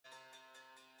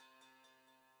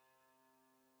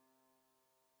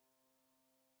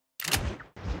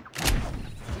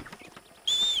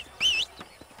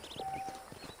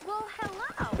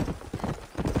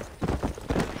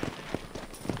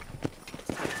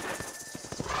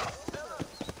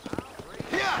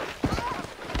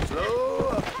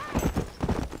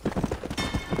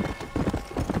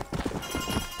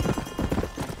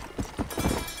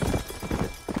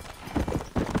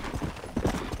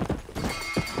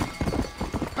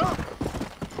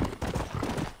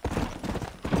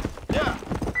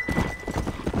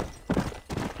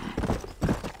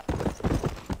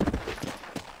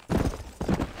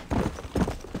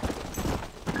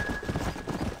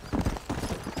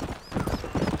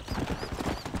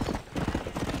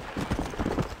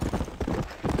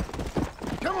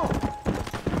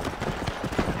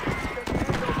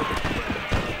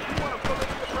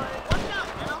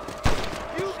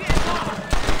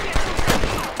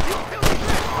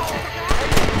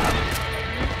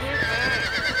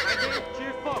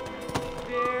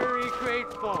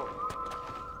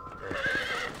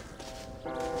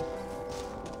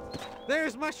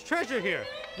much treasure here.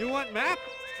 You want map?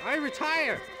 I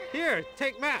retire. Here,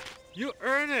 take map. You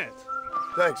earn it.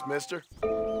 Thanks, mister.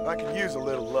 I could use a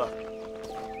little luck.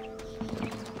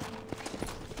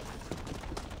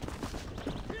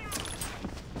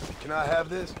 Can I have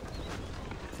this?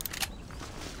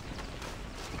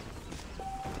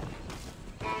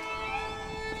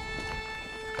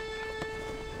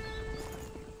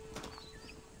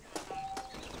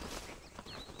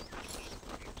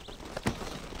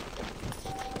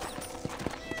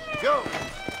 Go!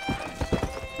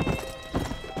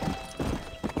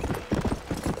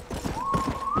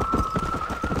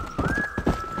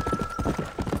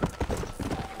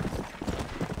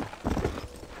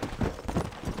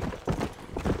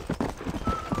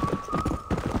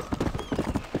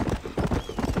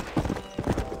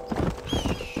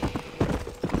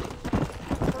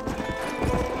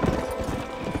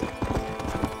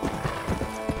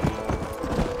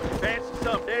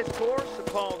 Discourse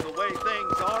upon the way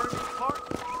things are in these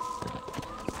parts?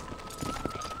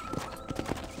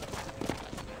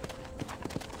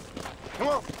 Come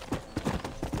on.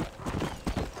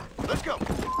 Let's go.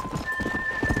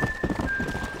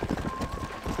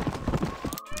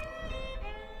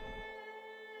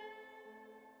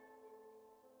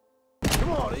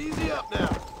 Come on, easy up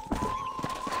now.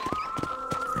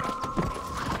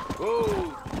 Whoa.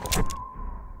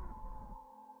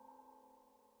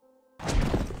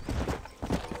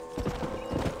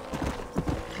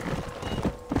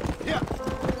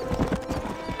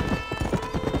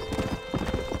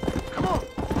 Come on.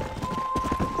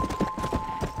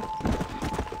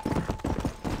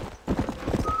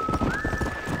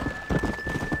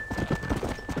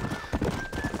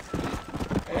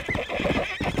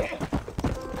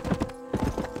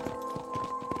 Let's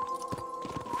go.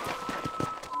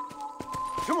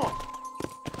 Come on.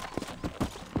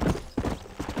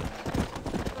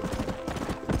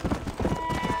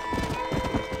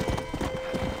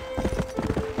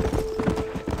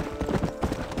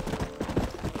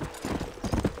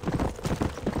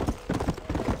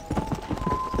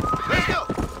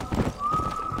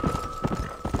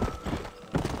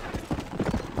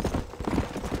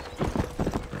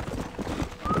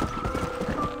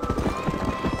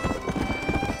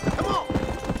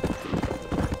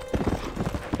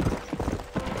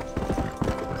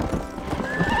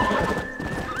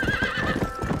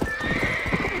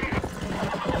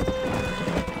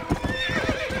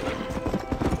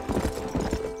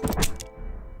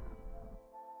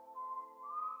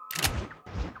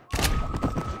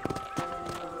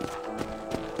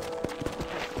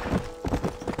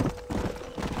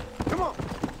 Come on.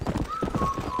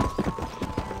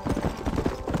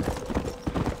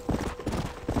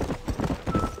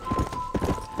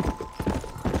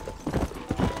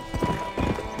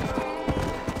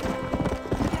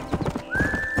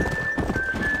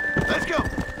 Let's go.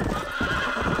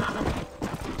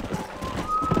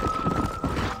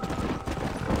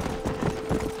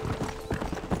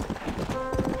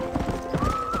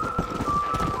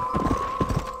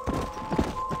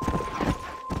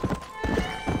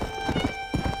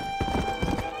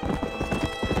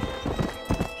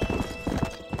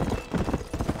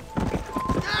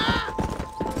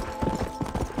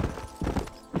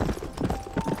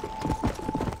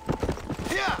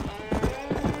 Yeah.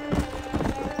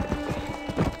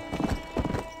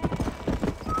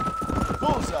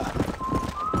 Bullseye.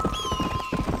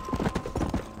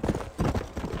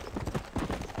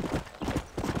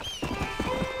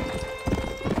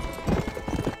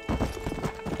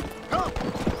 Come.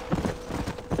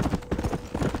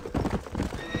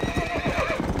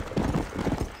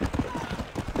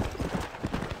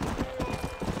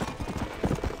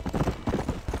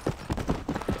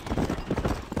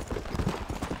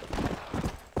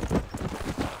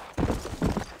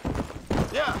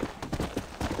 Yeah.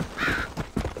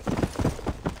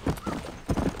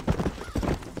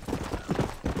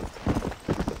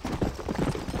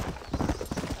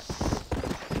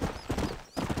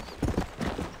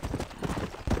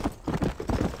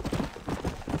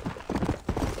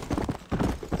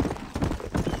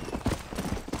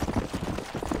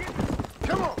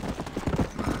 Come on.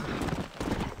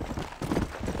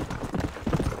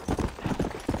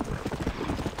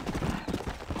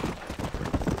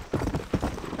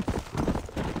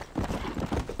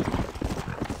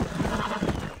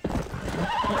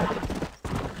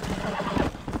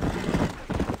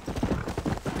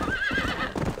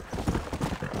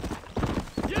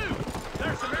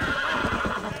 There's some airmen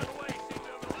the other way seem to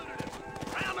have eluded us.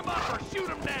 Round them up or shoot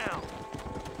them down.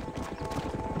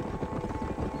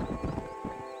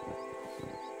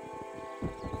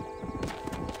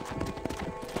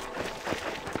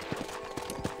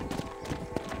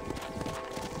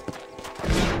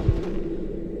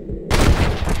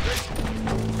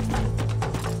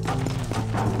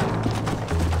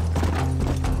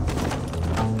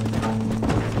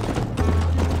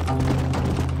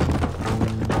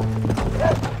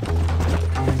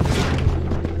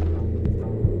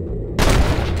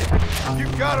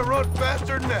 gotta run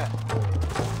faster than that.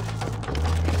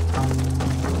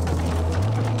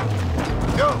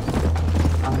 Go!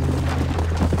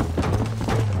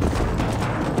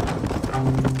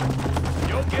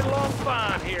 You'll get along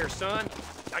fine here, son.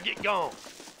 Now get going.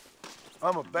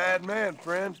 I'm a bad man,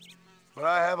 friend, but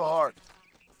I have a heart.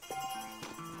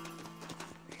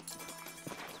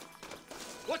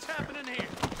 What's happening here?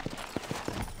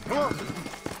 Come on.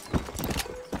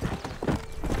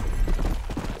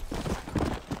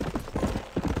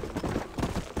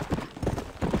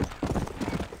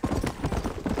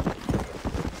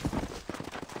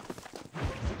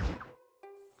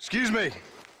 Excuse me.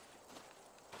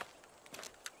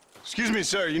 Excuse me,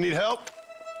 sir. You need help?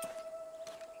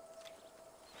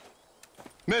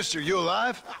 Mister, you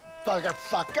alive?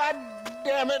 Fuck. God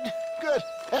damn it. Good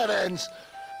heavens.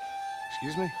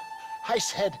 Excuse me? I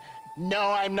said,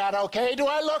 no, I'm not okay. Do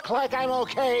I look like I'm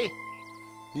okay?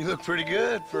 You look pretty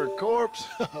good for a corpse.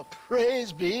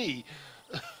 Praise be.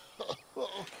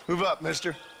 Move up,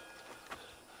 mister.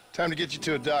 Time to get you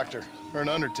to a doctor or an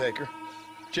undertaker.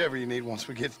 Whichever you need once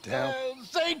we get to town.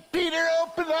 St. Peter,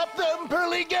 open up them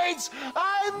pearly gates.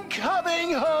 I'm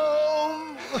coming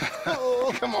home.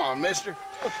 Come on, mister.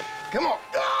 Come on.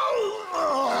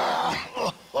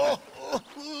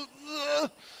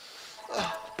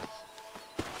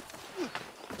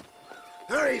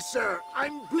 Hurry, sir.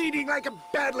 I'm bleeding like a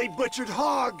badly butchered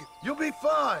hog. You'll be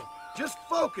fine. Just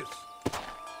focus.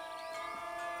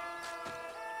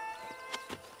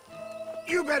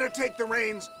 You better take the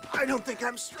reins. I don't think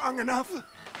I'm strong enough.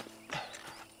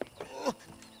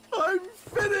 I'm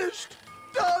finished.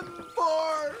 Done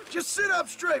for. Just sit up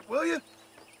straight, will you?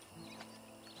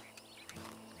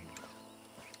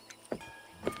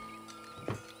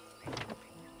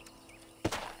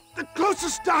 The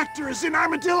closest doctor is in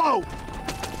Armadillo.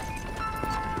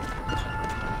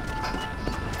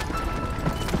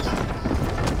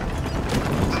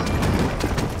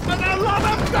 For the love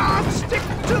of God, stick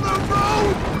to the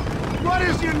road! What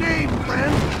is your name,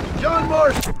 friend? John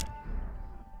Marston.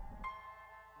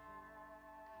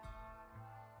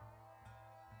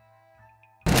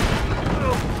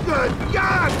 Oh, good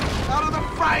God! Out of the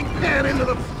frying pan into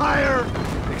the fire!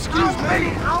 Excuse How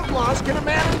many me. outlaws can a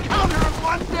man encounter in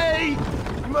one day?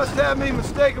 You must have me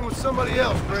mistaken with somebody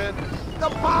else, friend. The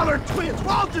Pollard twins,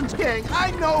 Walton's gang.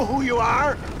 I know who you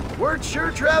are. Word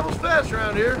sure travels fast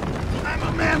around here. I'm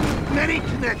a man with many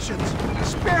connections.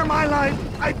 Spare my life,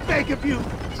 I beg of you.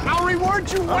 I'll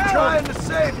reward you well. I'm trying to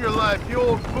save your life, you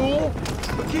old fool.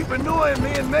 But keep annoying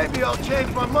me and maybe I'll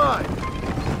change my mind.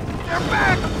 They're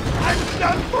back. I'm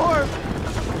done for.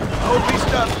 I hope he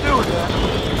stops doing that.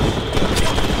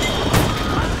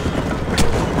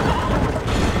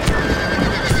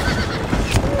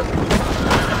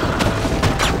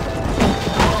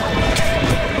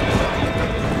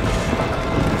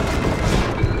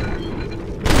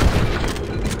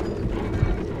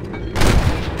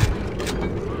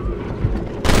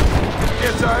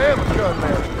 Yes, I am a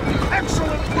gunman.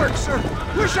 Excellent work, sir.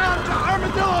 Push on to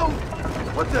Armadillo.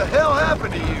 What the hell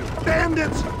happened to you?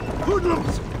 Bandits,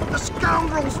 hoodlums, the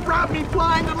scoundrels robbed me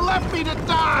blind and left me to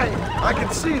die. I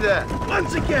can see that.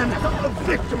 Once again, a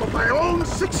victim of my own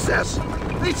success.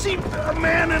 They seemed a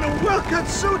man in a well-cut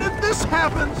suit and this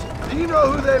happens. Do you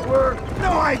know who they were?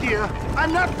 No idea.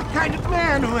 I'm not the kind of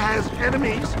man who has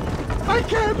enemies. I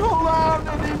can't hold on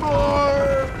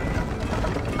anymore.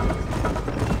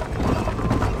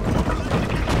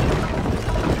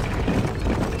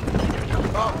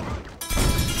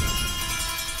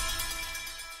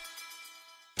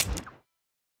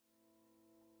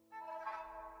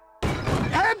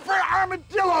 Head for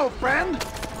Armadillo, friend!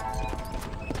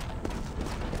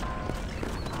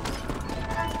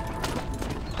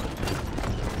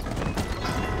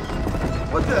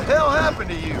 What the hell happened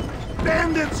to you?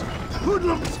 Bandits,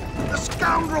 hoodlums, the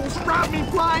scoundrels robbed me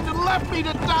blind and left me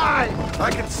to die! I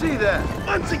can see that.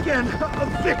 Once again, a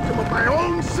victim of my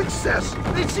own success.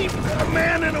 They seemed a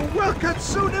man in a well-cut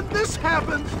suit and this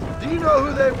happens. Do you know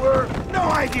who they were? No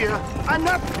idea. I'm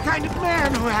not the kind of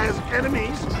man who has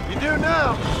enemies. You do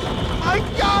now. My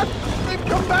God! They've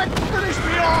come back to finish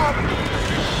me off!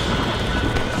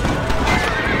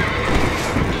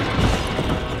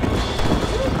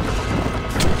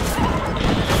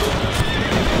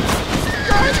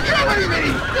 You're killing me!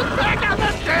 Get back on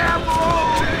the damn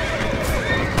road!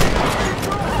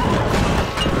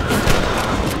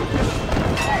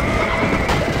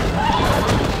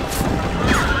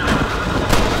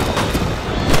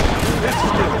 This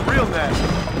is getting real nasty.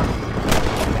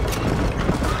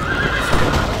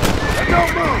 Now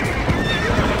don't move.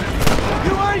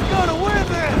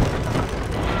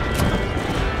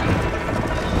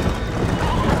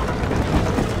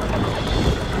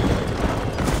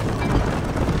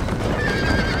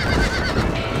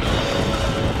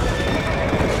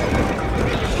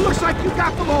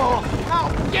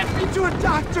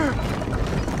 Doctor!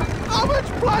 How much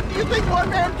blood do you think one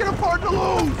man can afford to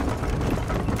lose?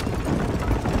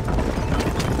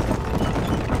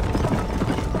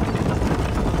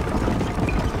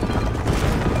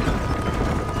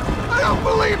 I don't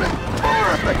believe it! More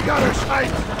at the gutter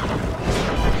site!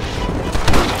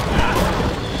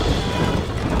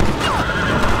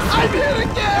 I'm hit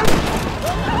again!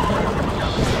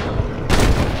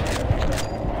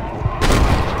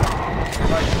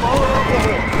 Like falling off the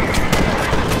horse.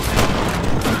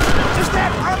 Just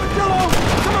that armadillo!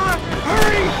 Come on,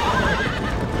 hurry!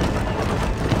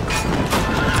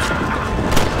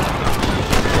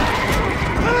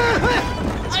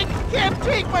 I can't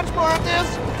take much more of this!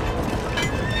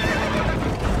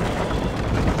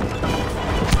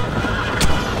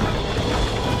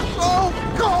 So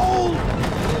cold!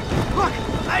 Look,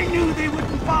 I knew they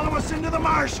wouldn't follow us into the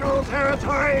Marshall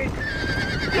territory!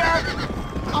 Yet,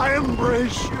 I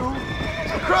embrace you.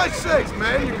 For Christ's sakes,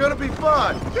 man, you're gonna be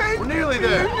fine. We're nearly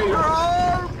there. Your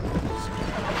arms.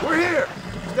 We're here.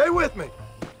 Stay with me.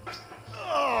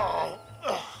 Oh,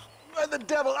 where the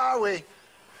devil are we?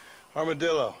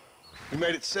 Armadillo, we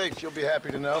made it safe. You'll be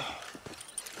happy to know.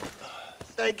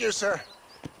 Thank you, sir.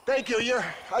 Thank you. You're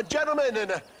a gentleman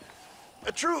and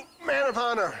a true man of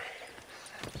honor.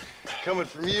 Coming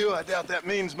from you, I doubt that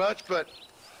means much, but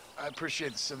I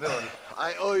appreciate the civility.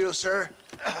 I owe you, sir.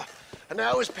 And I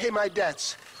always pay my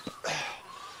debts.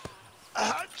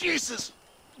 Jesus.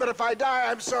 But if I die,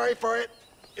 I'm sorry for it.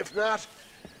 If not,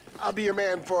 I'll be your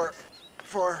man for...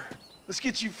 Let's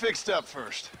get you fixed up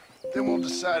first. Then we'll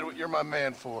decide what you're my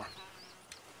man for.